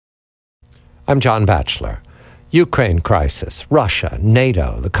I'm John Batchelor. Ukraine crisis, Russia,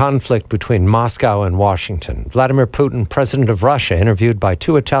 NATO, the conflict between Moscow and Washington. Vladimir Putin, president of Russia, interviewed by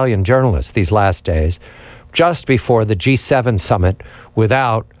two Italian journalists these last days, just before the G7 summit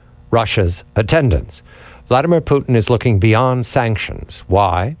without Russia's attendance. Vladimir Putin is looking beyond sanctions.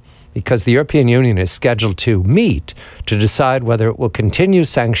 Why? Because the European Union is scheduled to meet to decide whether it will continue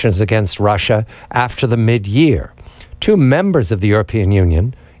sanctions against Russia after the mid-year. Two members of the European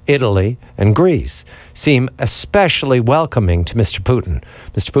Union, Italy and Greece, seem especially welcoming to Mr. Putin.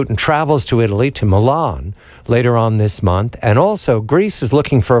 Mr. Putin travels to Italy, to Milan, later on this month, and also Greece is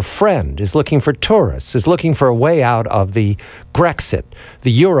looking for a friend, is looking for tourists, is looking for a way out of the Grexit,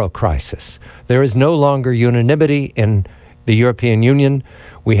 the Euro crisis. There is no longer unanimity in the European Union.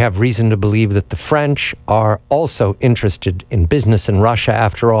 We have reason to believe that the French are also interested in business in Russia.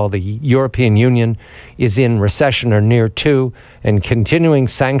 After all, the European Union is in recession or near to, and continuing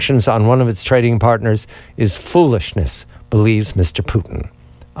sanctions on one of its trading partners is foolishness, believes Mr. Putin.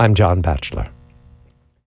 I'm John Batchelor.